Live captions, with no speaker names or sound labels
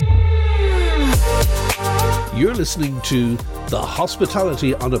You're listening to the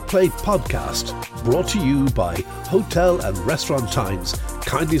Hospitality on a Plate podcast, brought to you by Hotel and Restaurant Times,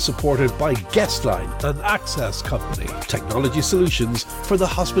 kindly supported by Guestline, an Access company, technology solutions for the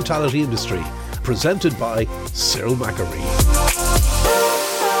hospitality industry, presented by Cyril McAree.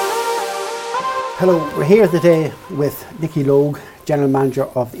 Hello, we're here today with Nicky Logue, General Manager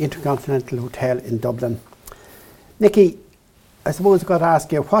of the Intercontinental Hotel in Dublin. Nicky, I suppose I've got to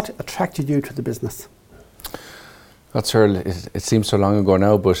ask you, what attracted you to the business? God, Cyril, it seems so long ago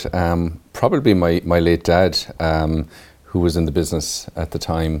now, but probably my late dad, who was in the business at the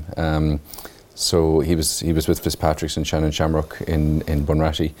time. So he was with Fitzpatrick's and Shannon Shamrock in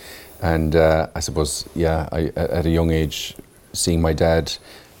Bunratty. And I suppose, at a young age, seeing my dad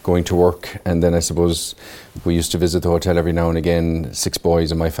going to work, and then I suppose we used to visit the hotel every now and again, 6 boys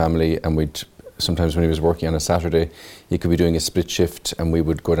in my family, and sometimes when he was working on a Saturday, he could be doing a split shift, and we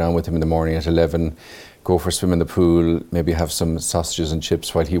would go down with him in the morning at 11, go for a swim in the pool, maybe have some sausages and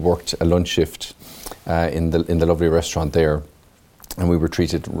chips while he worked a lunch shift in the lovely restaurant there. And we were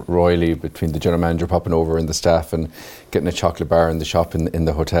treated royally, between the general manager popping over and the staff and getting a chocolate bar in the shop in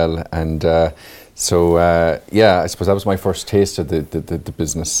the hotel. And I suppose that was my first taste of the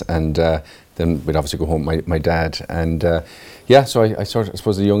business. And then we'd obviously go home with my dad. And so I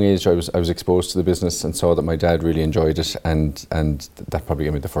suppose at a young age I was exposed to the business and saw that my dad really enjoyed it, and that probably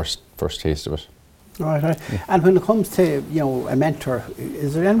gave me the first taste of it. Right. Yeah. And when it comes to a mentor,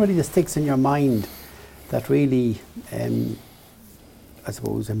 is there anybody that sticks in your mind that really I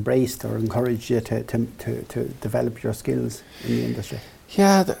suppose embraced or encouraged you to develop your skills in the industry?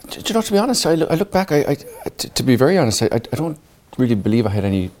 Yeah, to be honest, I look back, to be very honest, I don't really believe I had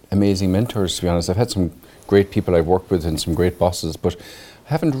any amazing mentors, to be honest. I've had some great people I've worked with and some great bosses, but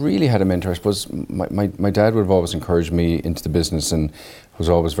I haven't really had a mentor. I suppose my dad would have always encouraged me into the business and was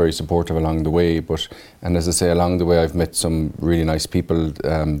always very supportive along the way. And as I say, along the way I've met some really nice people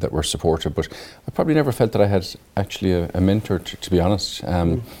that were supportive, but I probably never felt that I had actually a mentor, to be honest.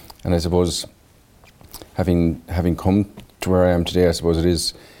 And I suppose having come to where I am today, I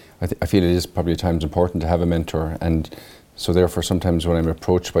suppose I feel it is probably at times important to have a mentor. And so therefore sometimes when I'm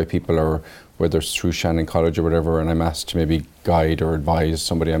approached by people, or whether it's through Shannon College or whatever, and I'm asked to maybe guide or advise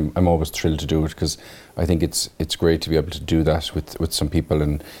somebody, I'm always thrilled to do it, because I think it's great to be able to do that with some people,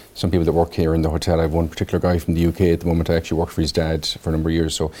 and some people that work here in the hotel. I have one particular guy from the UK at the moment. I actually work for his dad for a number of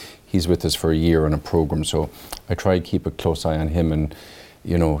years, so he's with us for a year on a programme, so I try to keep a close eye on him and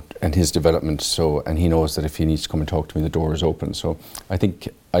his development, and he knows that if he needs to come and talk to me, the door is open. So I think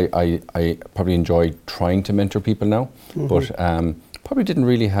I probably enjoy trying to mentor people now, but probably didn't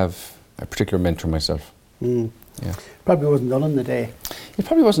really have a particular mentor myself. Yeah. Probably wasn't done in the day. It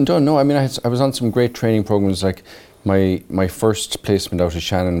probably wasn't done, no. I mean, I was on some great training programs. Like my first placement out of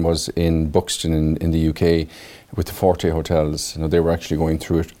Shannon was in Buxton in the UK with the Forte hotels. They were actually going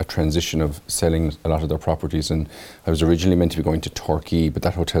through a transition of selling a lot of their properties, and I was originally meant to be going to Torquay, but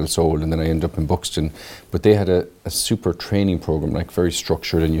that hotel sold, and then I ended up in Buxton. But they had a super training program, like very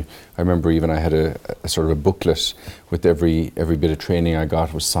structured, and I remember even I had a sort of a booklet with every bit of training I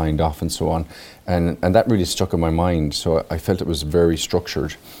got was signed off and so on, and that really stuck in my mind. So I felt it was very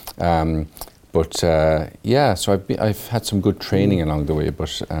structured. So I've had some good training along the way,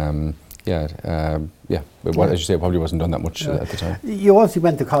 but as you say, it probably wasn't done that much at the time. You also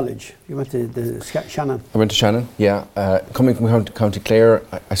went to college. You went to Shannon. I went to Shannon, yeah. Coming from County Clare,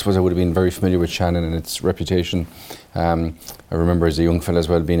 I suppose I would have been very familiar with Shannon and its reputation. I remember as a young fella as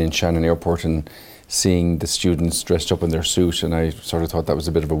well being in Shannon Airport and seeing the students dressed up in their suit, and I sort of thought that was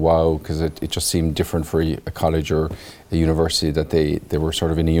a bit of a wow, because it just seemed different for a college or a university that they were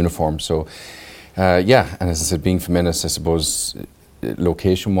sort of in a uniform. So, and as I said, being from Ennis, I suppose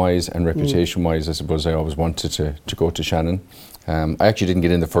location-wise and reputation-wise, I suppose I always wanted to go to Shannon. I actually didn't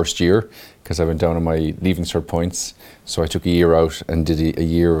get in the first year because I went down on my Leaving Cert points, so I took a year out and did a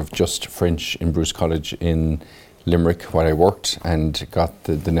year of just French in Bruce College in Limerick while I worked, and got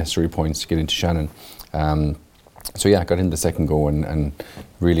the necessary points to get into Shannon. I got in the second go and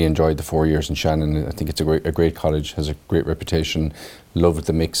really enjoyed the 4 years in Shannon. I think it's a great college, has a great reputation. Loved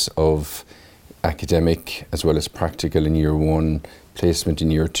the mix of academic as well as practical in year 1, placement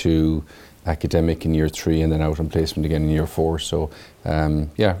in year 2, academic in year 3, and then out on placement again in year 4. So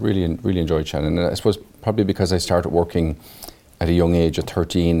really enjoyed Shannon. And I suppose probably because I started working at a young age at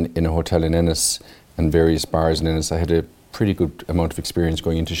 13 in a hotel in Ennis and various bars in Ennis, I had a pretty good amount of experience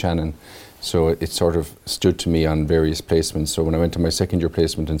going into Shannon. So it sort of stood to me on various placements. So when I went to my second year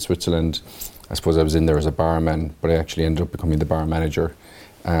placement in Switzerland, I suppose I was in there as a barman, but I actually ended up becoming the bar manager.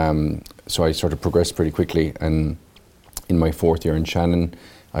 So I sort of progressed pretty quickly, and in my 4th year in Shannon,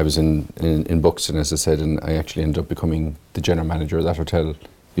 I was in Buxton, as I said, and I actually ended up becoming the general manager of that hotel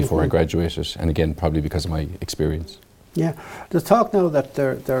before I graduated, and again, probably because of my experience. Yeah, there's talk now that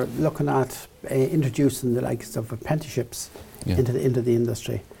they're looking at introducing the likes of apprenticeships into the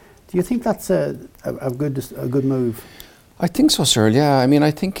industry. Do you think that's a good move? I think so, sir. Yeah, I mean,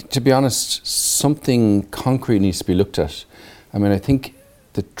 I think, to be honest, something concrete needs to be looked at. I mean, I think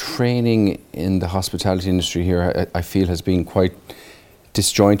the training in the hospitality industry here, I feel, has been quite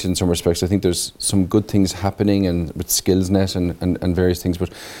disjointed in some respects. I think there's some good things happening and with SkillsNet and various things,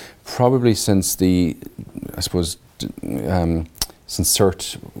 but probably since since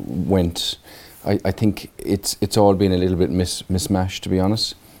CERT went, I think it's all been a little bit mismatched, to be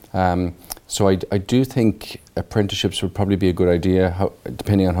honest. So I do think apprenticeships would probably be a good idea,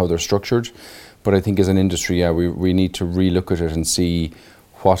 depending on how they're structured. But I think as an industry, we need to relook at it and see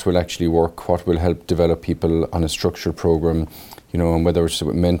what will actually work, what will help develop people on a structured program, and whether it's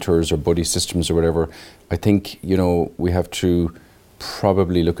with mentors or buddy systems or whatever. I think, we have to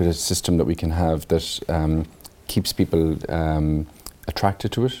probably look at a system that we can have that keeps people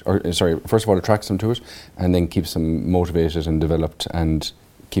attracted to it, first of all attracts them to it, and then keeps them motivated and developed and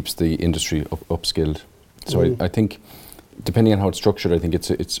keeps the industry upskilled. So I think, depending on how it's structured, I think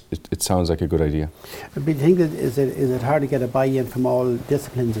it sounds like a good idea. But do you think that is it hard to get a buy-in from all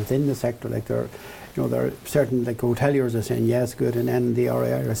disciplines within the sector? Like there are certain, like, hoteliers are saying yes, good, and then the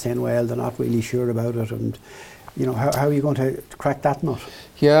RAI are saying, well, they're not really sure about it, and how are you going to crack that nut?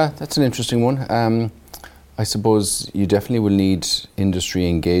 Yeah, that's an interesting one. I suppose you definitely will need industry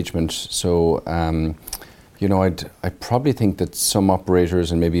engagement. So I probably think that some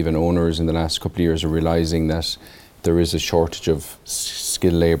operators and maybe even owners in the last couple of years are realising that there is a shortage of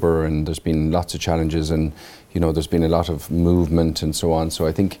skilled labour, and there's been lots of challenges, and there's been a lot of movement and so on. So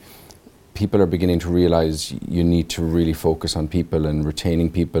I think people are beginning to realise you need to really focus on people and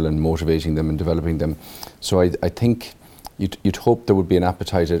retaining people and motivating them and developing them. So I think you'd hope there would be an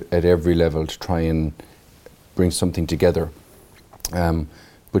appetite at every level to try and bring something together.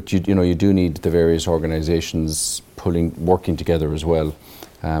 But you do need the various organisations working together as well.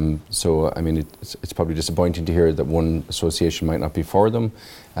 So I mean, it's probably disappointing to hear that one association might not be for them,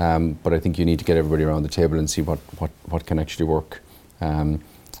 but I think you need to get everybody around the table and see what can actually work.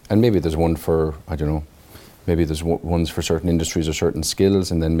 And maybe there's one for, I don't know, maybe there's ones for certain industries or certain skills,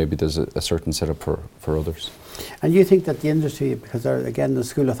 and then maybe there's a certain setup for others. And you think that the industry, because again the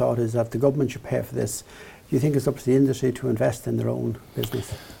school of thought is that the government should pay for this, do you think it's up to the industry to invest in their own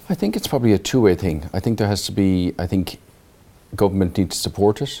business? I think it's probably a two-way thing. I think there has to be, government needs to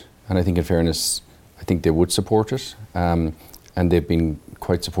support it, and I think in fairness, I think they would support it, and they've been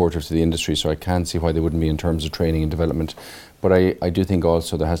quite supportive to the industry, so I can't see why they wouldn't be in terms of training and development. But I do think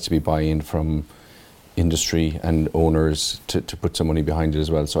also there has to be buy-in from industry and owners to put some money behind it as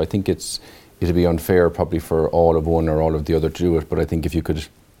well. So I think it'd be unfair probably for all of one or all of the other to do it, but I think if you could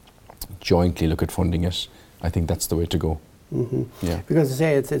jointly look at funding it, I think that's the way to go. Mm-hmm. Yeah. Because I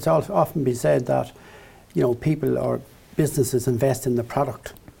say it's often been said that people or businesses invest in the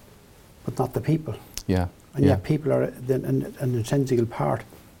product, but not the people. Yeah. And yet people are an intrinsic part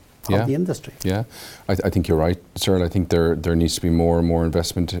of the industry. Yeah, I think you're right, Cyril. I think there needs to be more and more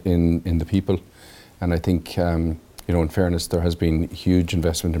investment in the people, and I think in fairness, there has been huge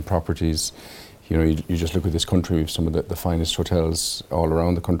investment in properties. You just look at this country, we have some of the finest hotels all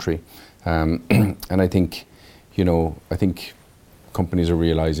around the country, and I think companies are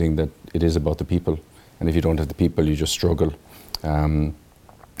realising that it is about the people, and if you don't have the people, you just struggle,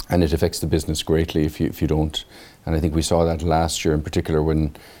 and it affects the business greatly if you don't. And I think we saw that last year in particular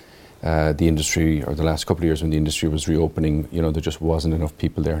when the industry, or the last couple of years when the industry was reopening, there just wasn't enough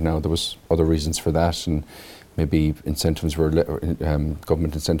people there. Now there was other reasons for that, and maybe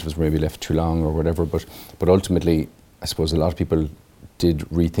government incentives were maybe left too long or whatever. But ultimately, I suppose a lot of people did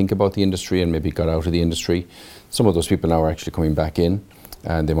rethink about the industry and maybe got out of the industry. Some of those people now are actually coming back in,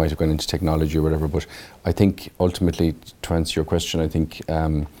 and they might have gone into technology or whatever. But I think ultimately, to answer your question, I think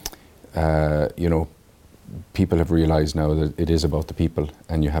people have realised now that it is about the people,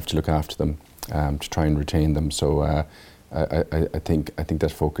 and you have to look after them to try and retain them. So I think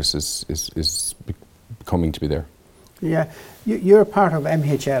that focus is becoming to be there. Yeah, you're part of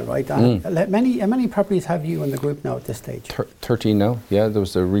MHL, right? How many properties have you in the group now at this stage? 13 now. Yeah, there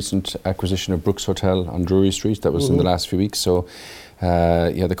was the recent acquisition of Brooks Hotel on Drury Street. That was in the last few weeks. So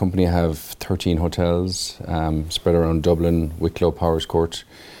the company have 13 hotels spread around Dublin, Wicklow, Powerscourt.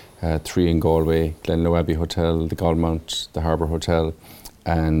 3 in Galway, Glenlow Abbey Hotel, the Galmount, the Harbour Hotel,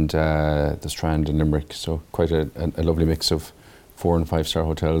 and the Strand in Limerick. So quite a lovely mix of 4- and 5-star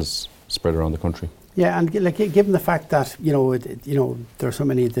hotels spread around the country. Yeah, and like given the fact that there are so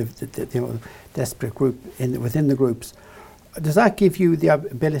many desperate within the groups, does that give you the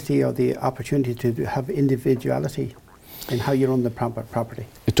ability or the opportunity to have individuality in how you run the property?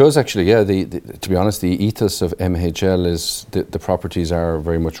 It does actually, yeah. To be honest, the ethos of MHL is the properties are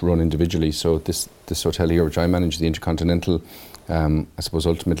very much run individually. So this hotel here, which I manage, the Intercontinental, I suppose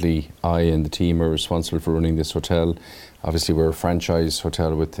ultimately I and the team are responsible for running this hotel. Obviously we're a franchise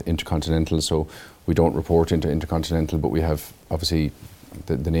hotel with Intercontinental, so we don't report into Intercontinental, but we have obviously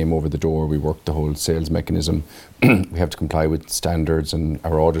the name over the door. We work the whole sales mechanism. We have to comply with standards and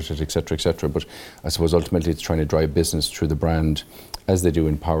are audited, etc. But I suppose ultimately it's trying to drive business through the brand, as they do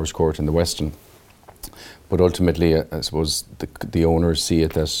in Powers Court and the Westin. But ultimately, I suppose the owners see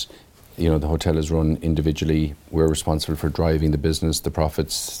it that the hotel is run individually. We're responsible for driving the business, the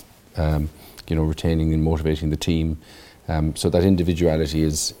profits, retaining and motivating the team. So that individuality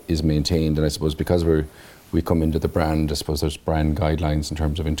is maintained, and I suppose because we come into the brand, I suppose there's brand guidelines in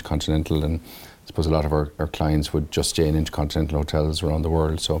terms of Intercontinental, and I suppose a lot of our clients would just stay in Intercontinental hotels around the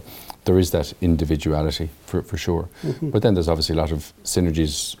world. So there is that individuality for sure. Mm-hmm. But then there's obviously a lot of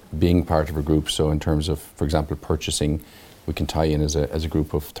synergies being part of a group. So in terms of, for example, purchasing, we can tie in as a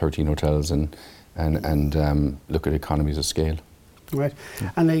group of 13 hotels and look at economies of scale. Right.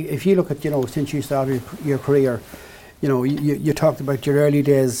 Yeah. And if you look at, since you started your career, you talked about your early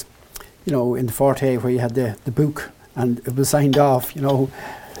days, in the Forte where you had the book and it was signed off.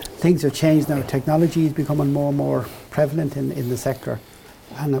 Things have changed now. Technology is becoming more and more prevalent in the sector.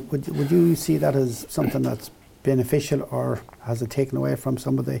 And would you see that as something that's beneficial, or has it taken away from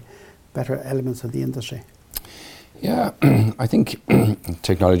some of the better elements of the industry? Yeah, I think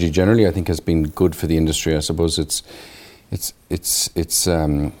technology generally, I think, has been good for the industry. I suppose it's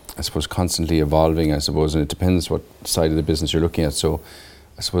I suppose constantly evolving, I suppose, and it depends what side of the business you're looking at. So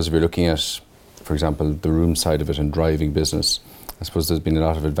I suppose if you're looking at, for example, the room side of it and driving business, I suppose there's been a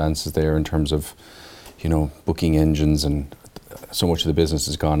lot of advances there in terms of, booking engines, and so much of the business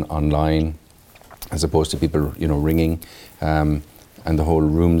has gone online as opposed to people, ringing, and the whole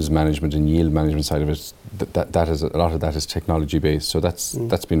rooms management and yield management side of it, that is, a lot of that is technology based. So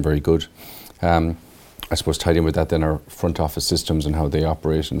that's been very good. I suppose tied in with that then our front office systems and how they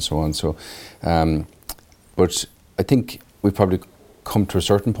operate and so on. So, but I think we've probably come to a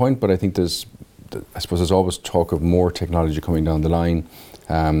certain point, but I think there's always talk of more technology coming down the line.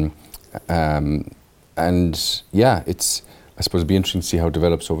 And yeah, I suppose it'd be interesting to see how it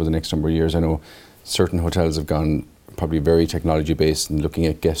develops over the next number of years. I know certain hotels have gone probably very technology based and looking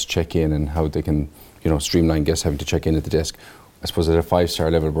at guest check-in and how they can, streamline guests having to check in at the desk. I suppose at a 5-star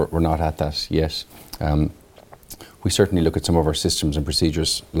level, we're not at that yet. We certainly look at some of our systems and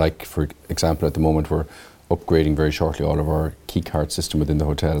procedures, like, for example, at the moment we're upgrading very shortly all of our key card system within the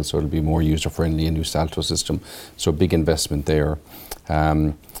hotel, so it'll be more user-friendly, a new Salto system, so big investment there.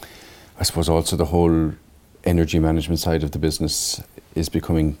 I suppose also the whole energy management side of the business is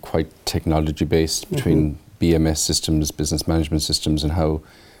becoming quite technology-based, between BMS systems, business management systems, and how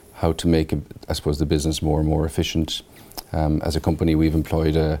to make, I suppose, the business more and more efficient. As a company, we've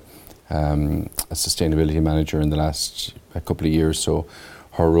employed a sustainability manager in the last couple of years, so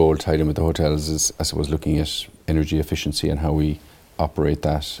her role tied in with the hotels is, I suppose, looking at energy efficiency and how we operate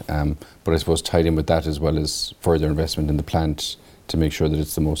that. But I suppose tied in with that as well as further investment in the plant to make sure that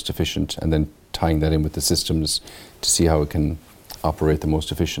it's the most efficient, and then tying that in with the systems to see how it can operate the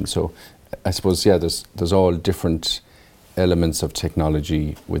most efficient. So I suppose, yeah, there's all different elements of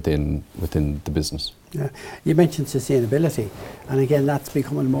technology within the business. Yeah, you mentioned sustainability, and again, that's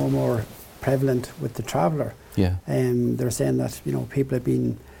becoming more and more prevalent with the traveller. Yeah. They're saying that people have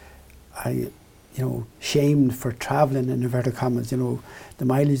been, shamed for travelling, in inverted commas. The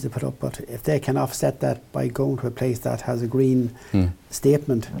mileage they put up, but if they can offset that by going to a place that has a green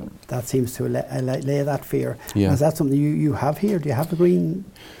statement, that seems to allay that fear. Yeah. Is that something you have here? Do you have the green?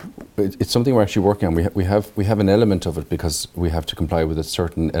 It's something we're actually working on. We have an element of it because we have to comply with a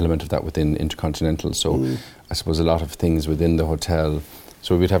certain element of that within Intercontinental. So I suppose a lot of things within the hotel.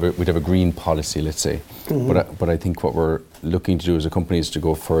 So we'd have a green policy, let's say. But I think what we're looking to do as a company is to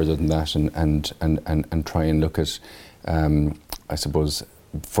go further than that and try and look at I suppose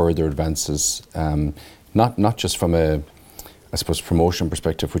further advances, not just from a, I suppose, promotion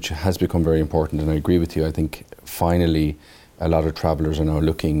perspective, which has become very important, and I agree with you. I think finally a lot of travellers are now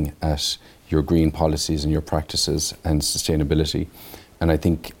looking at your green policies and your practices and sustainability, and I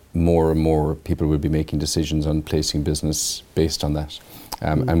think more and more people will be making decisions on placing business based on that.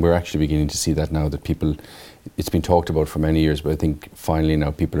 And we're actually beginning to see that now, that people, it's been talked about for many years, but I think finally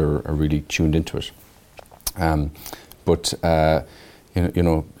now people are really tuned into it. But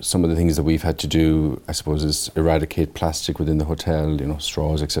some of the things that we've had to do, I suppose, is eradicate plastic within the hotel,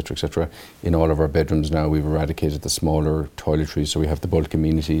 straws, etc., etc. In all of our bedrooms now, we've eradicated the smaller toiletries, so we have the bulk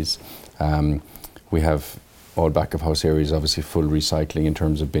amenities. We have all back of house areas, obviously full recycling in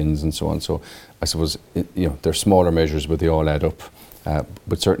terms of bins and so on. So I suppose, they're smaller measures, but they all add up.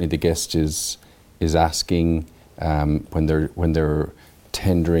 But certainly the guest is asking when they're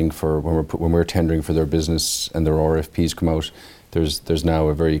tendering for, when we're tendering for their business and their RFPs come out, there's now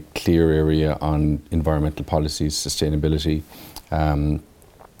a very clear area on environmental policies, sustainability.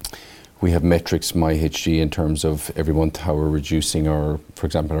 We have metrics, MyHG, in terms of every month how we're reducing for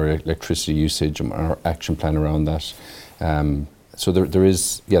example, our electricity usage and our action plan around that. So there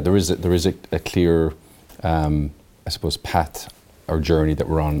is a clear, I suppose, path or journey that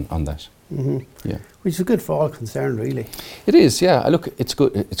we're on that. Mm-hmm. Yeah. Which is good for all concerned, really. It is, yeah. Look, it's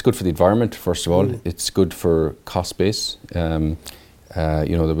good. It's good for the environment, first of all. It's good for cost base. There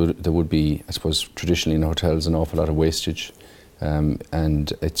would be, I suppose, traditionally in hotels an awful lot of wastage,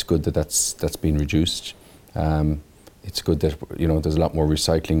 and it's good that that's been reduced. It's good that there's a lot more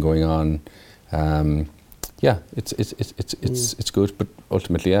recycling going on. It's good, but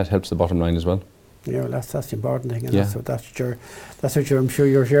ultimately, it helps the bottom line as well. That's the important thing, and that's what I'm sure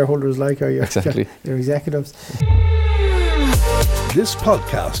your shareholders like, or your executives. This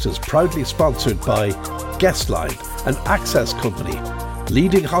podcast is proudly sponsored by Guestline, an access company,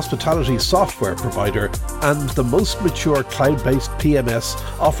 leading hospitality software provider, and the most mature cloud-based PMS,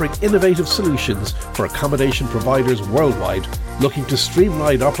 offering innovative solutions for accommodation providers worldwide looking to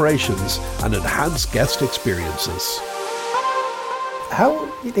streamline operations and enhance guest experiences. How,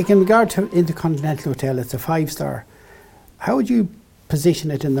 in regard to Intercontinental Hotel, it's a 5-star. How would you position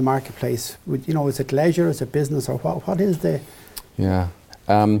it in the marketplace? Is it leisure, is it business, or what is the? Yeah,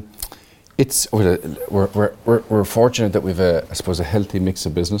 it's we're fortunate that we've a healthy mix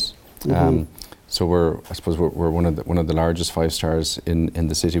of business. So we're one of the largest 5-stars in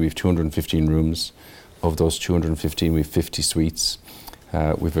the city. We've 215 rooms. Of those 215, we've 50 suites.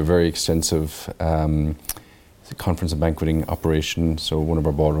 We've a very extensive conference and banqueting operation. So one of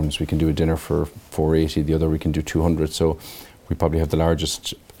our ballrooms, we can do a dinner for 480. The other, we can do 200. So we probably have the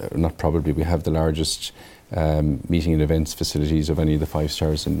largest, we have the largest meeting and events facilities of any of the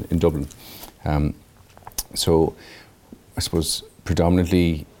 5-stars in Dublin. So I suppose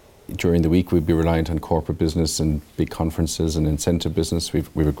predominantly during the week we'd be reliant on corporate business and big conferences and incentive business.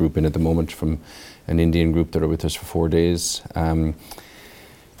 We've a group in at the moment from an Indian group that are with us for 4 days.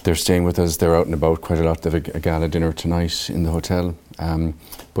 They're staying with us, they're out and about quite a lot. They have a gala dinner tonight in the hotel.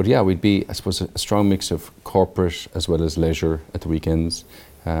 But yeah, we'd be, I suppose, a strong mix of corporate as well as leisure at the weekends.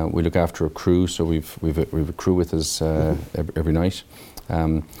 We look after a crew, so we've a crew with us every night.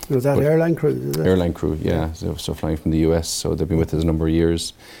 Was that airline crew? Is it? Airline crew, yeah. So flying from the US, so they've been with us a number of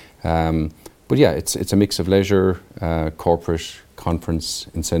years. But yeah, it's a mix of leisure, corporate, conference,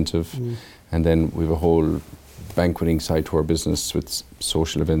 incentive, and then we have a whole banqueting side to our business with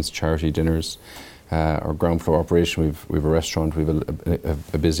social events, charity dinners. Our ground floor operation, we've a restaurant, we've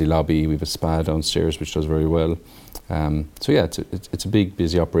a busy lobby, we've a spa downstairs which does very well. So yeah, it's a big,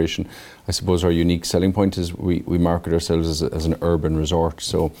 busy operation. I suppose our unique selling point is we market ourselves as an urban resort.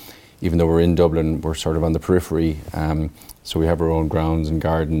 So even though we're in Dublin, we're sort of on the periphery. So we have our own grounds and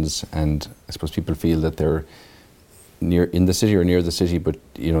gardens, and I suppose people feel that they're in the city or near the city, but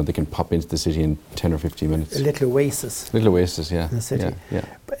they can pop into the city in 10 or 15 minutes. A little oasis. Little oasis, yeah. In the city. Yeah.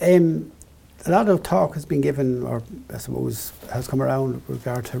 But, a lot of talk has been given, or I suppose has come around with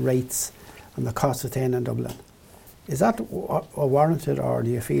regard to rates and the cost of staying in Dublin. Is that warranted, or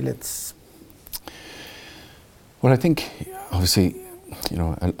do you feel it's? Well, I think obviously,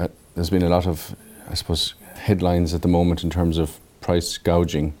 there's been a lot of, I suppose, headlines at the moment in terms of price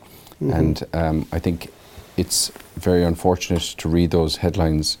gouging, and I think it's very unfortunate to read those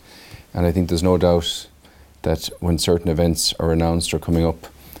headlines, and I think there's no doubt that when certain events are announced or coming up,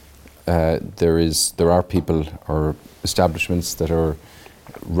 there are people or establishments that are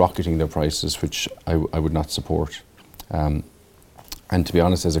rocketing their prices, which I would not support. And to be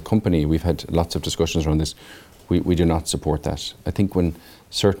honest, as a company, we've had lots of discussions around this. We do not support that. I think when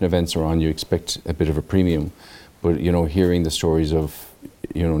certain events are on, you expect a bit of a premium, but hearing the stories of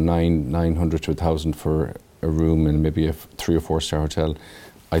 900 to 1,000 for a room in maybe a 3 or 4-star hotel,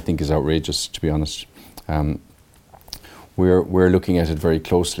 I think is outrageous, to be honest. We're looking at it very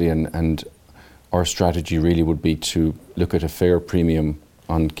closely, and our strategy really would be to look at a fair premium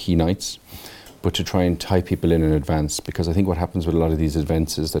on key nights, but to try and tie people in advance, because I think what happens with a lot of these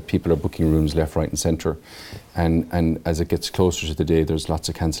events is that people are booking rooms left, right and centre, and as it gets closer to the day, there's lots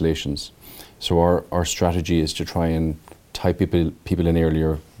of cancellations. So our strategy is to try and tie people in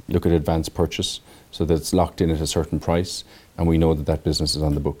earlier, look at advanced purchase, so that it's locked in at a certain price, and we know that that business is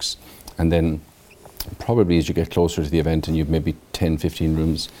on the books. And then probably as you get closer to the event and you've maybe 10, 15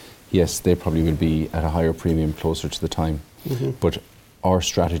 rooms, yes, they probably will be at a higher premium closer to the time. But our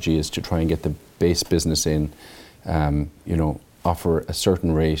strategy is to try and get the base business in, offer a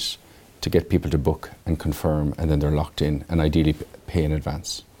certain rate to get people to book and confirm, and then they're locked in, and ideally pay in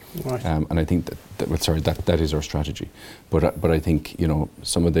advance. Right. And I think that is our strategy. But I think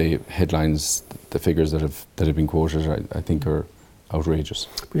some of the headlines, the figures that have been quoted, I think are outrageous.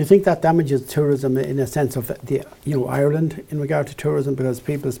 Do you think that damages tourism in a sense of Ireland in regard to tourism, because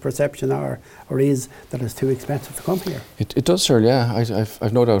people's perception is that it's too expensive to come here? It does, sir. Yeah,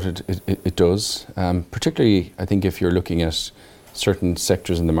 I've no doubt it does. Particularly, I think if you're looking at certain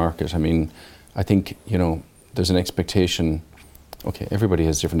sectors in the market. I mean, I think there's an expectation. Okay, everybody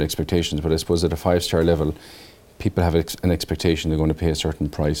has different expectations, but I suppose at a 5-star level, people have an expectation they're going to pay a certain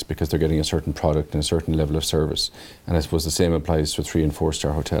price because they're getting a certain product and a certain level of service. And I suppose the same applies to a 3- and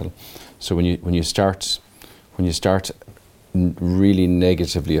 4-star hotel. So when you start really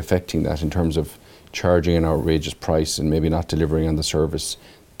negatively affecting that in terms of charging an outrageous price and maybe not delivering on the service,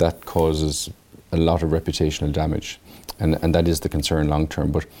 that causes a lot of reputational damage, and that is the concern long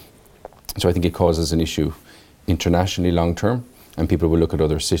term. But so I think it causes an issue internationally long term. And people will look at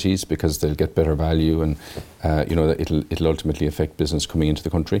other cities because they'll get better value, and it'll ultimately affect business coming into the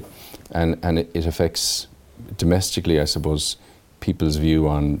country, and it affects domestically, I suppose, people's view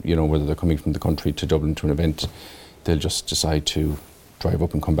on whether they're coming from the country to Dublin to an event. They'll just decide to drive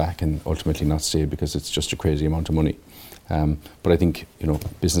up and come back and ultimately not stay because it's just a crazy amount of money. But I think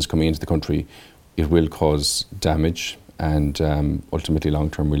business coming into the country, it will cause damage, and ultimately long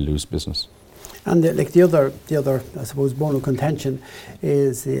term we'll lose business. And the other, I suppose, bone of contention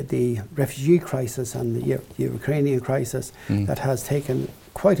is the refugee crisis and the Ukrainian crisis that has taken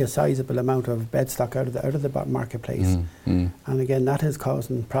quite a sizable amount of bed stock out of the marketplace. And again, that is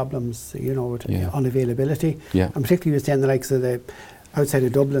causing problems, with unavailability. Yeah. And particularly with the likes of outside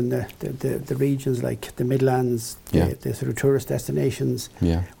of Dublin, the regions like the Midlands, the sort of tourist destinations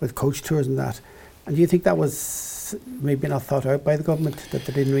with coach tours and that. And do you think that was maybe not thought out by the government, that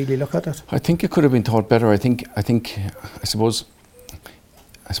they didn't really look at it? I think it could have been thought better. I suppose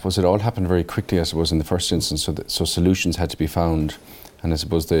it all happened very quickly, I suppose, in the first instance, so solutions had to be found, and I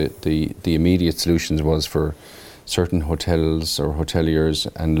suppose the immediate solutions was for certain hotels or hoteliers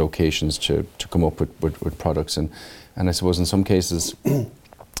and locations to come up with products, and I suppose in some cases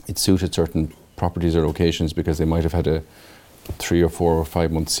it suited certain properties or locations because they might have had a 3 or 4 or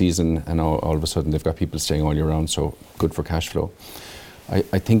 5 month season, and all of a sudden they've got people staying all year round, so good for cash flow. I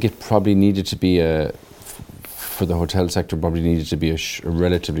think it probably needed to be for the hotel sector, probably needed to be a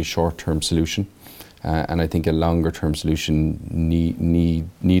relatively short-term solution, and I think a longer-term solution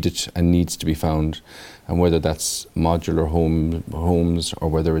needed and needs to be found, and whether that's modular homes or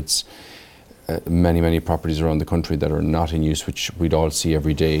whether it's many properties around the country that are not in use, which we'd all see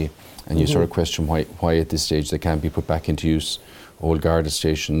every day. And you sort of question why at this stage they can't be put back into use. Old Garda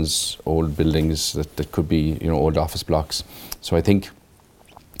stations, old buildings that could be old office blocks. So I think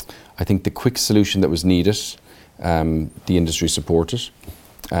the quick solution that was needed, the industry supported.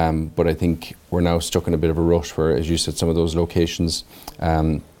 But I think we're now stuck in a bit of a rut where, as you said, some of those locations,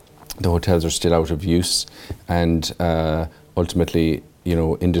 the hotels are still out of use, and ultimately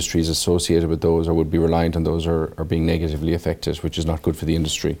industries associated with those or would be reliant on those are being negatively affected, which is not good for the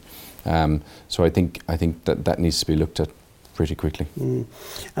industry. So I think that needs to be looked at pretty quickly. And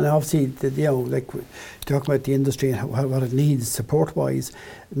obviously, talk about the industry and what it needs support-wise.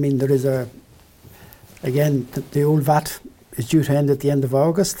 I mean, there is again, the old VAT is due to end at the end of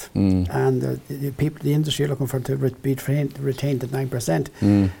August, and the industry are looking for it to be retained at 9%.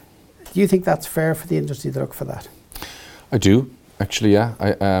 Do you think that's fair for the industry to look for that? I do. Actually, yeah.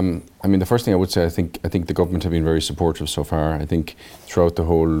 I mean, the first thing I would say, I think the government have been very supportive so far. I think throughout the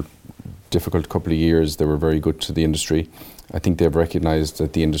whole difficult couple of years, they were very good to the industry. I think they've recognised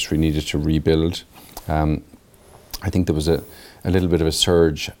that the industry needed to rebuild. I think there was a little bit of a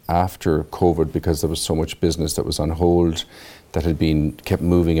surge after COVID because there was so much business that was on hold that had been kept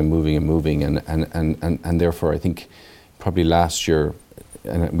moving, and therefore I think probably last year,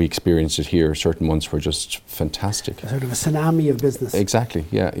 and we experienced it here, certain months were just fantastic. Sort of a tsunami of business. Exactly,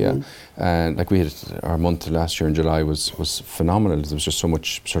 yeah. And like we had, our month last year in July was phenomenal. There was just so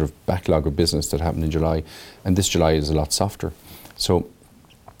much sort of backlog of business that happened in July, and this July is a lot softer. So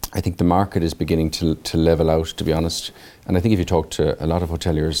I think the market is beginning to level out, to be honest. And I think if you talk to a lot of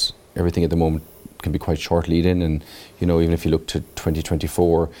hoteliers, everything at the moment can be quite short lead in, and even if you look to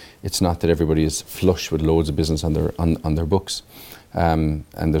 2024, it's not that everybody is flush with loads of business on their books, and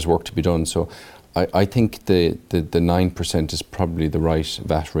there's work to be done. So I think the 9% is probably the right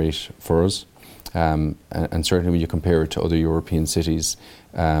VAT rate for us, and certainly when you compare it to other European cities,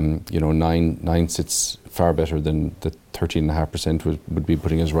 9 sits far better than the 13.5% would be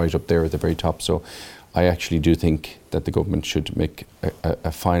putting us right up there at the very top. So I actually do think that the government should make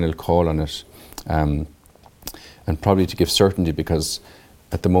a final call on it, and probably to give certainty, because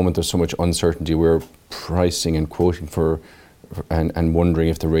at the moment there's so much uncertainty. We're pricing and quoting for and wondering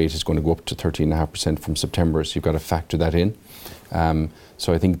if the rate is going to go up to 13.5% from September, so you've got to factor that in.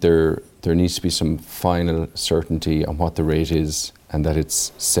 So I think there needs to be some final certainty on what the rate is and that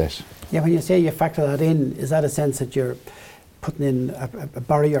it's set. Yeah, when you say you factor that in, is that a sense that you're putting in a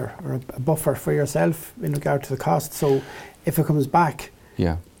barrier or a buffer for yourself in regard to the cost? So if it comes back,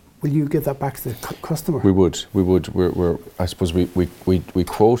 will you give that back to the customer? We would. We're I suppose we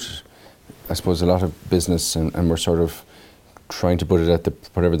quote, I suppose, a lot of business, and we're sort of trying to put it at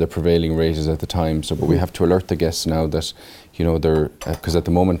whatever the prevailing rate is at the time. So, but we have to alert the guests now that, they're, because at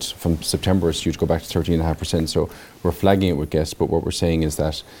the moment from September it's due to go back to 13.5%. So we're flagging it with guests, but what we're saying is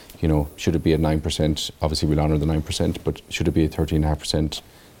that, should it be at 9%, obviously we'll honour the 9%, but should it be at 13.5%,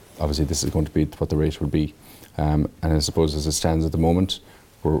 obviously this is going to be what the rate would be. And I suppose as it stands at the moment,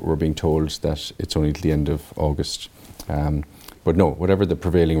 we're being told that it's only till the end of August. But no, whatever the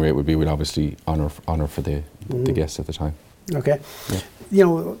prevailing rate would be, we'll obviously honour for the guests at the time. Okay.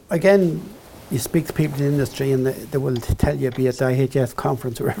 Yeah. Again, you speak to people in the industry and they will tell you, be it the IHS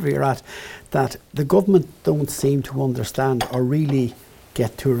conference or wherever you're at, that the government don't seem to understand or really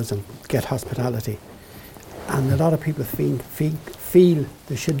get tourism, get hospitality. And a lot of people feel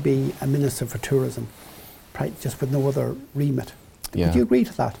there should be a Minister for Tourism, just with no other remit. Yeah. Would you agree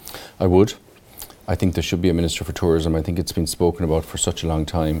to that? I would. I think there should be a Minister for Tourism. I think it's been spoken about for such a long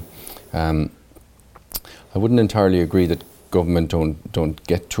time. I wouldn't entirely agree that government don't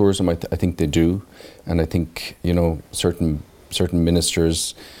get tourism. I think they do, and I think certain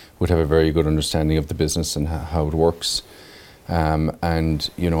ministers would have a very good understanding of the business and how it works. And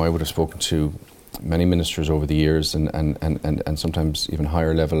I would have spoken to many ministers over the years, and sometimes even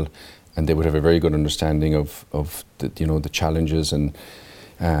higher level, and they would have a very good understanding of the challenges and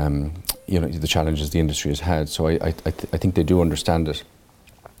the challenges the industry has had. So I think they do understand it.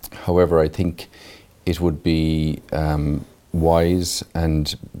 However, I think it would be wise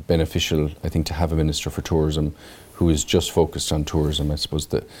and beneficial, I think, to have a Minister for Tourism who is just focused on tourism. I suppose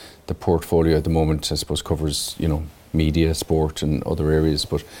the portfolio at the moment, I suppose, covers media, sport and other areas,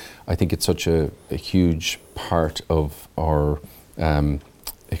 but I think it's such a huge part of our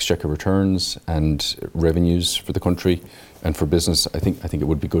exchequer returns and revenues for the country and for business. I think it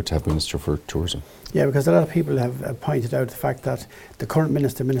would be good to have a Minister for Tourism. Yeah, because a lot of people have pointed out the fact that the current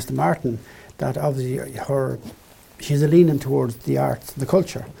Minister, Minister Martin, that obviously she's a leaning towards the arts and the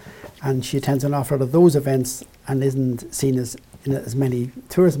culture, and she attends an awful lot of those events and isn't seen as in as many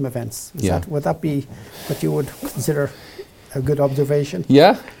tourism events. Would that be what you would consider a good observation?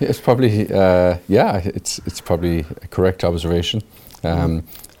 Yeah, it's probably it's probably a correct observation. I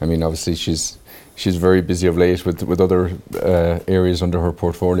mean, obviously she's very busy of late with other areas under her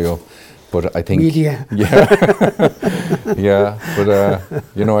portfolio. But I think media. But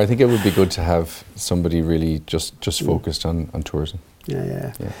I think it would be good to have somebody really just focused on tourism.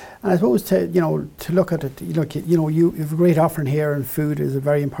 Yeah. And I suppose to look at it, you have a great offering here, and food is a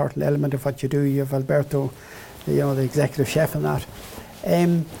very important element of what you do. You have Alberto, the executive chef, and that.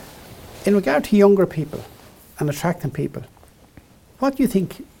 In regard to younger people and attracting people, what do you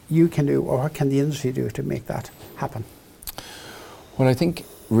think you can do, or what can the industry do to make that happen? Well, I think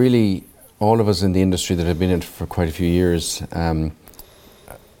really all of us in the industry that have been in it for quite a few years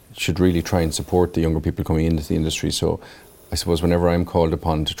should really try and support the younger people coming into the industry. So I suppose whenever I'm called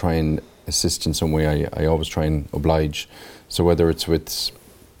upon to try and assist in some way, I always try and oblige. So whether it's with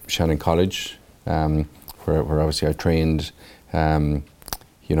Shannon College, where obviously I trained, I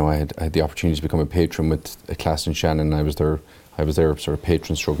had the opportunity to become a patron with a class in Shannon. I was their sort of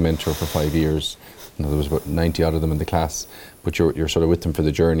patron stroke mentor for 5 years. There was about 90 odd of them in the class, but you're sort of with them for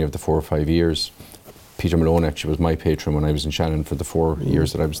the journey of the 4 or 5 years. Peter Malone actually was my patron when I was in Shannon for the 4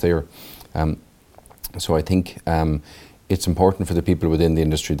 years that I was there. So I think it's important for the people within the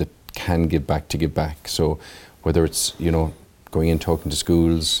industry that can give back to give back. So whether it's going in talking to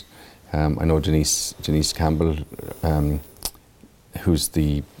schools, I know Denise Campbell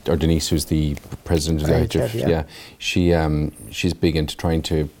Denise, who's the president of the IHF, she's big into trying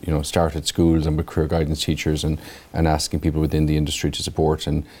to start at schools and with career guidance teachers and asking people within the industry to support,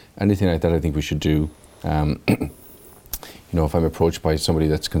 and anything like that I think we should do. If I'm approached by somebody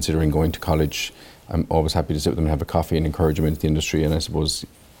that's considering going to college, I'm always happy to sit with them and have a coffee and encourage them into the industry, and I suppose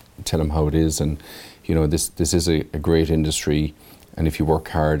tell them how it is. And this is a great industry, and if you work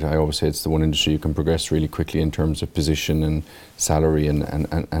hard, I always say it's the one industry you can progress really quickly in terms of position and salary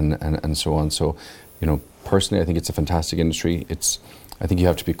and so on. So personally I think it's a fantastic industry. I think you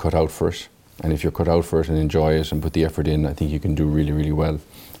have to be cut out for it, and if you're cut out for it and enjoy it and put the effort in, I think you can do really, really well.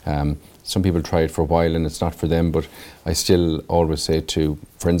 Some people try it for a while and it's not for them, but I still always say to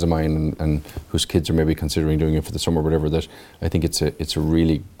friends of mine and whose kids are maybe considering doing it for the summer or whatever, that I think it's a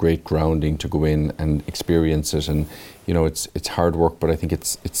really great grounding to go in and experience it. And it's hard work, but I think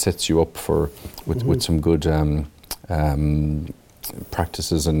it sets you up with some good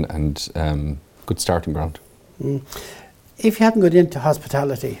practices and good starting ground. If you hadn't got into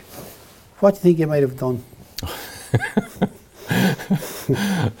hospitality, what do you think you might have done?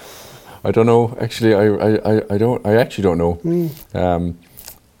 I don't know. Actually, I don't. I actually don't know.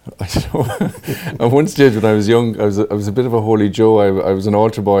 I don't know. At one stage when I was young, I was a bit of a holy Joe. I was an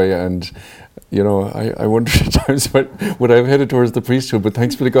altar boy, and I wondered at times would I have headed towards the priesthood, but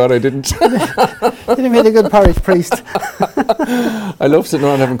thanks be to God I didn't. Didn't have made a good parish priest. I love sitting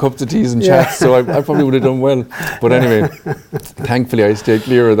around having cups of teas and chats, so I probably would have done well. But anyway, thankfully I stayed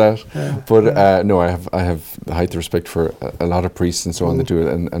clear of that. But no, I have the height of respect for a lot of priests and so on that do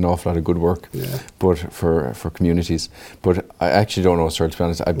an awful lot of good work, but for communities. But I actually don't know, sir, to be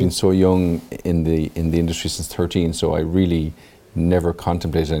honest. I've been so young in the industry since 13, so I really never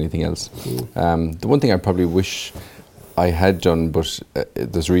contemplated anything else. The one thing I probably wish I had done, but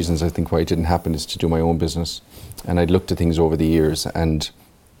there's reasons I think why it didn't happen, is to do my own business. And I'd looked at things over the years, and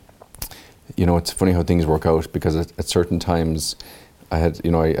it's funny how things work out, because at certain times I had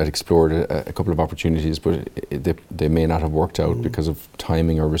explored a couple of opportunities, but they may not have worked out because of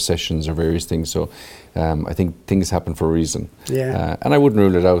timing or recessions or various things. So I think things happen for a reason. And I wouldn't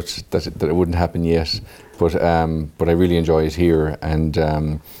rule it out that it wouldn't happen yet, but I really enjoy it here, and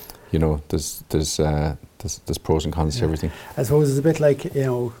there's pros and cons to everything. I suppose it's a bit like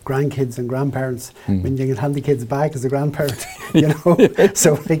grandkids and grandparents. When you can hand the kids back as a grandparent,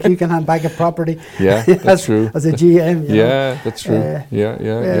 so like you can hand back a property. Yeah, that's true. As a GM. That's true.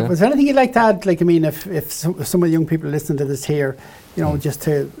 Yeah. Was there anything you'd like to add? Like, I mean, if some of the young people listening to this here, just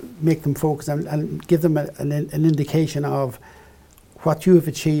to make them focus and give them an indication of what you have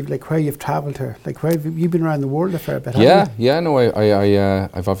achieved, like where you've travelled to, like where you've been around the world a fair bit. No,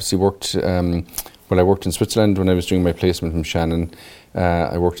 I've obviously worked. I worked in Switzerland when I was doing my placement from Shannon.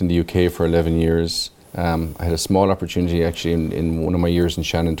 I worked in the UK for 11 years. I had a small opportunity actually in one of my years in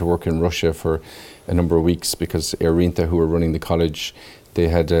Shannon to work in Russia for a number of weeks, because Erinta, who were running the college, they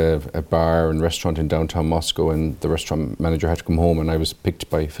had a bar and restaurant in downtown Moscow, and the restaurant manager had to come home, and I was picked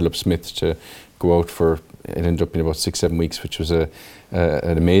by Philip Smith to go out for, it ended up being about 6-7 weeks, which was an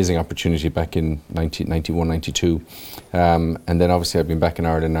amazing opportunity back in 1991, 92. And then obviously I've been back in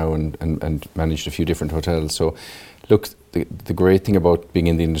Ireland now and managed a few different hotels. So look, the great thing about being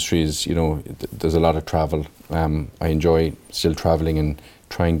in the industry is, there's a lot of travel. I enjoy still traveling and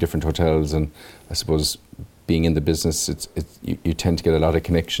trying different hotels, and I suppose being in the business, you tend to get a lot of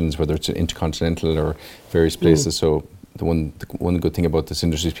connections, whether it's intercontinental or various places. So the one good thing about this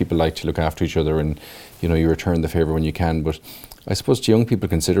industry is people like to look after each other, and you return the favour when you can. But I suppose to young people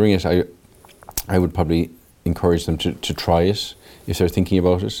considering it, I would probably encourage them to try it if they're thinking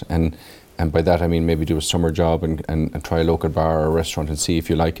about it, and by that I mean maybe do a summer job and try a local bar or a restaurant and see if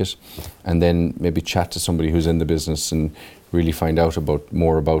you like it, and then maybe chat to somebody who's in the business and really find out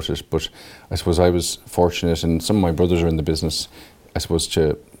more about it. But I suppose I was fortunate, and some of my brothers are in the business, I suppose,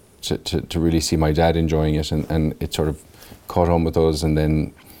 to really see my dad enjoying it, and it sort of caught on with us. And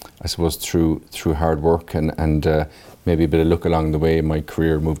then I suppose through hard work and maybe a bit of luck along the way, my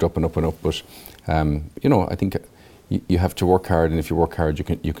career moved up and up and up. But I think you have to work hard, and if you work hard,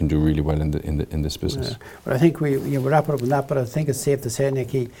 you can do really well in this business. But I think we'll wrap it up on that. But I think it's safe to say,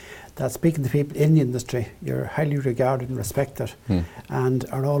 Nicky, that speaking to people in the industry, you're highly regarded and respected, and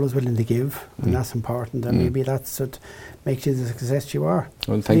are always willing to give, and that's important. And maybe that's what makes you the success you are.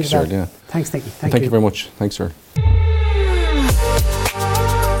 Well, thanks, sir. Yeah. Thanks, Nicky. Thank you very much. Thanks, sir.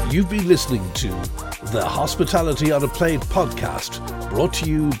 You've been listening to the Hospitality on a Plate podcast, brought to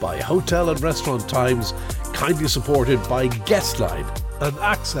you by Hotel and Restaurant Times, kindly supported by Guestline, an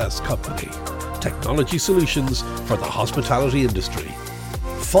access company, technology solutions for the hospitality industry.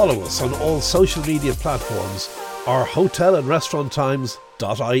 Follow us on all social media platforms or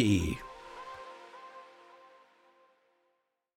hotelandrestauranttimes.ie.